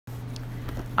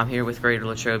I'm here with Greater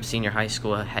Latrobe Senior High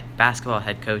School basketball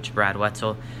head coach Brad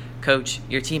Wetzel. Coach,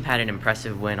 your team had an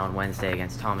impressive win on Wednesday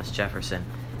against Thomas Jefferson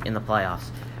in the playoffs.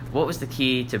 What was the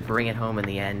key to bring it home in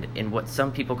the end in what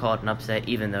some people call it an upset,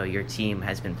 even though your team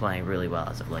has been playing really well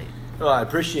as of late? Well, I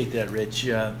appreciate that, Rich.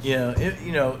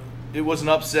 It was an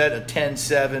upset, a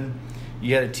 10-7.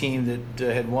 You had a team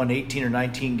that had won 18 or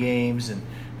 19 games, and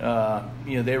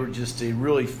they were just a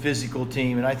really physical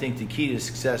team. And I think the key to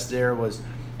success there was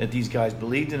that these guys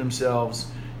believed in themselves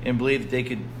and believed that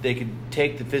they could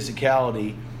take the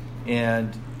physicality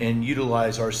and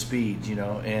utilize our speed.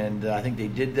 And I think they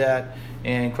did that.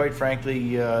 And quite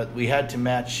frankly, we had to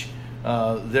match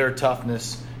their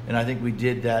toughness, and I think we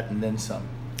did that and then some.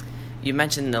 You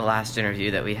mentioned in the last interview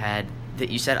that we had that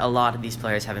you said a lot of these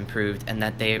players have improved and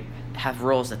that they have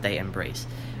roles that they embrace.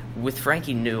 With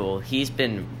Frankie Newell, he's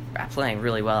been playing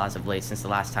really well as of late since the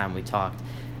last time we talked.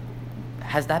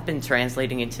 Has that been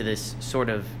translating into this sort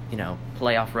of,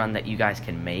 playoff run that you guys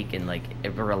can make and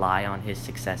rely on his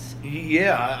success?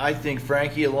 Yeah, I think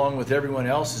Frankie, along with everyone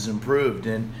else, has improved,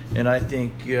 and I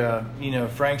think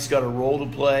Frank's got a role to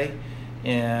play,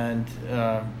 and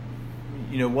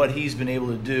what he's been able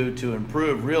to do to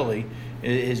improve really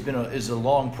is a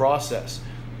long process.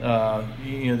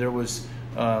 There was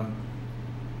the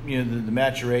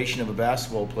maturation of a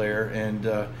basketball player, and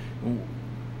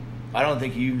I don't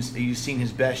think he's seen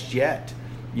his best yet.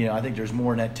 I think there's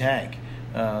more in that tank.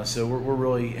 So we're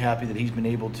really happy that he's been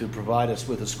able to provide us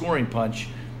with a scoring punch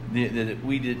that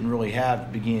we didn't really have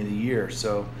at the beginning of the year.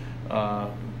 So,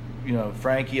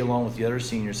 Frankie, along with the other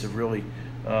seniors, have really,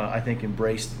 I think,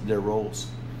 embraced their roles.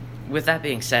 With that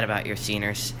being said about your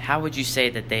seniors, how would you say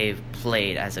that they've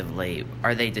played as of late?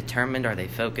 Are they determined? Are they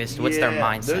focused? What's their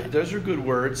mindset? Those are good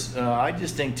words. I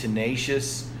just think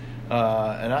tenacious.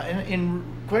 And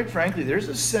quite frankly, there's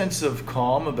a sense of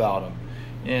calm about them,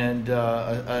 and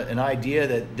an idea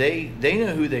that they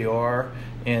know who they are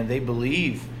and they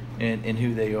believe in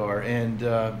who they are, and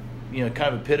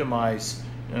kind of epitomize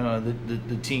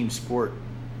the team sport.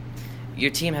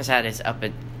 Your team has had its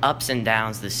ups and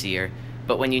downs this year,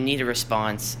 but when you need a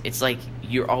response, it's like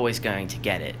you're always going to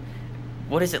get it.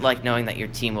 What is it like knowing that your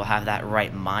team will have that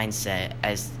right mindset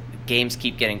as games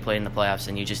keep getting played in the playoffs,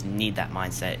 and you just need that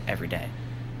mindset every day?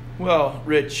 Well,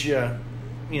 Rich,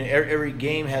 every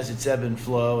game has its ebb and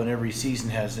flow, and every season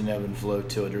has an ebb and flow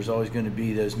to it. There's always going to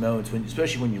be those moments,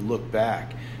 especially when you look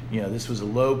back. This was a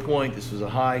low point, this was a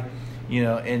high,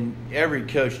 and every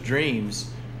coach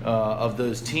dreams of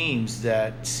those teams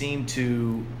that seem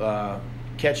to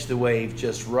catch the wave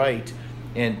just right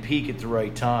and peak at the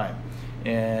right time.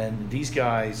 And these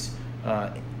guys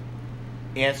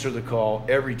answer the call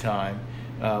every time.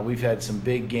 We've had some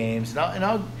big games, and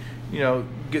I'll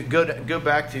go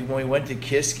back to when we went to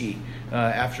Kiski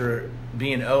after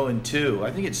being 0-2.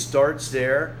 I think it starts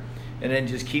there and then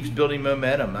just keeps building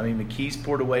momentum. I mean,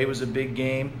 McKeesport away was a big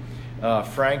game.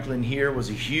 Franklin here was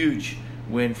a huge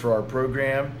win for our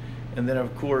program, and then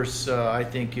of course I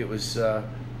think it was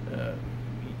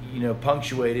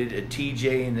punctuated at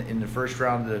TJ in the first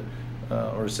round of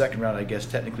or second round, I guess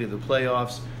technically, of the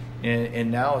playoffs.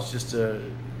 And now it's just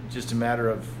a matter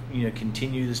of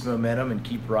continue this momentum and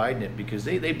keep riding it because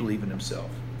they believe in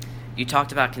themselves. You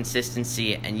talked about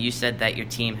consistency, and you said that your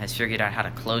team has figured out how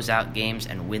to close out games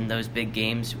and win those big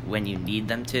games when you need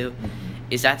them to. Mm-hmm.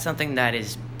 Is that something that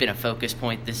has been a focus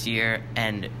point this year?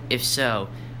 And if so,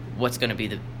 what's going to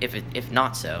be if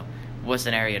not so, what's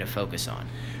an area to focus on?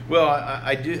 Well,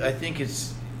 I do. I think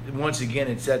it's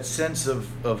that sense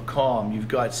of calm. You've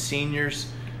got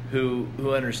seniors who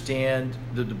understand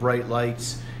the bright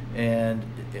lights, and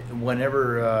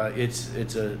whenever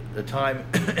it's a time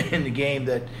in the game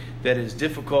that is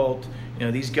difficult,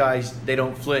 these guys, they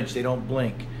don't flinch, they don't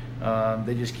blink,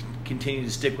 they just continue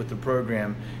to stick with the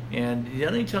program. And the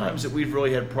only times that we've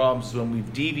really had problems is when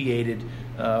we've deviated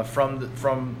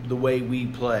from the way we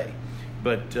play.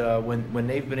 But when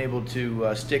they've been able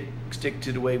to stick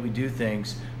to the way we do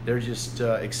things, they're just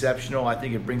exceptional. I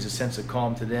think it brings a sense of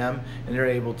calm to them, and they're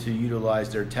able to utilize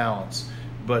their talents.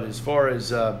 But as far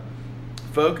as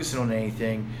focusing on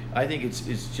anything, I think it's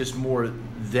just more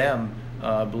them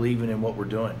believing in what we're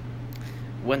doing.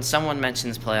 When someone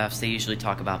mentions playoffs, they usually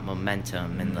talk about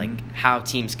momentum and how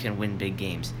teams can win big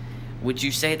games. Would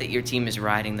you say that your team is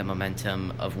riding the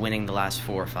momentum of winning the last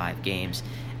 4 or 5 games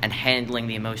and handling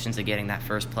the emotions of getting that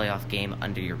first playoff game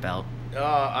under your belt?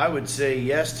 I would say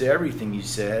yes to everything you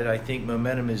said. I think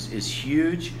momentum is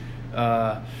huge.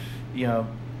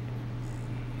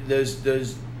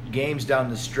 Those games down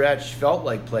the stretch felt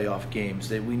like playoff games.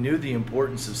 We knew the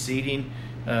importance of seeding.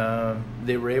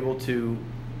 They were able to,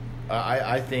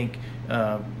 I think,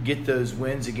 get those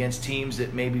wins against teams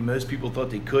that maybe most people thought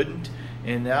they couldn't.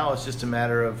 And now it's just a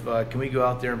matter of can we go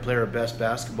out there and play our best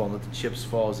basketball and let the chips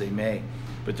fall as they may.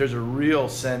 But there's a real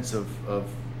sense of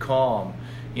calm,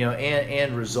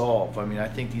 and resolve. I mean, I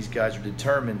think these guys are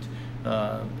determined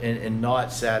and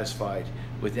not satisfied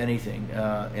with anything,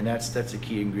 and that's a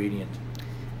key ingredient.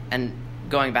 And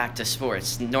going back to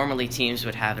sports, normally teams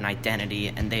would have an identity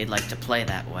and they'd like to play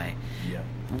that way. Yeah.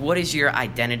 What is your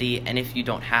identity, and if you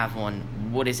don't have one,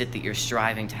 what is it that you're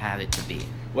striving to have it to be?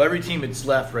 Well, every team that's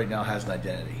left right now has an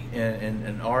identity,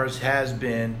 and ours has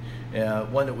been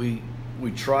one that we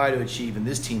try to achieve, and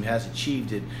this team has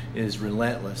achieved it, is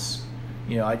relentless.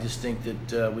 I just think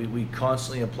that we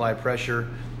constantly apply pressure,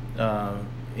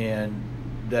 and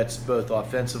that's both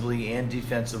offensively and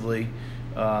defensively.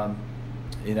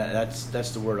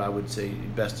 That's the word I would say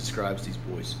best describes these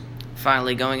boys.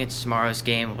 Finally, going into tomorrow's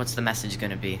game, what's the message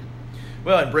going to be?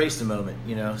 Well, embrace the moment.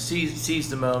 Seize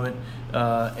the moment,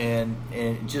 and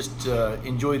just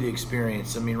enjoy the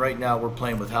experience. I mean, right now we're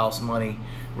playing with house money.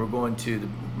 We're going to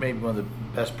maybe one of the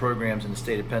best programs in the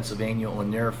state of Pennsylvania on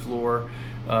their floor.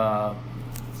 I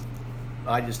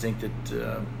just think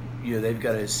that they've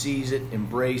got to seize it,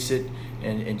 embrace it,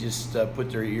 and just put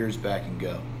their ears back and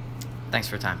go. Thanks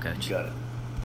for your time, Coach. You got it.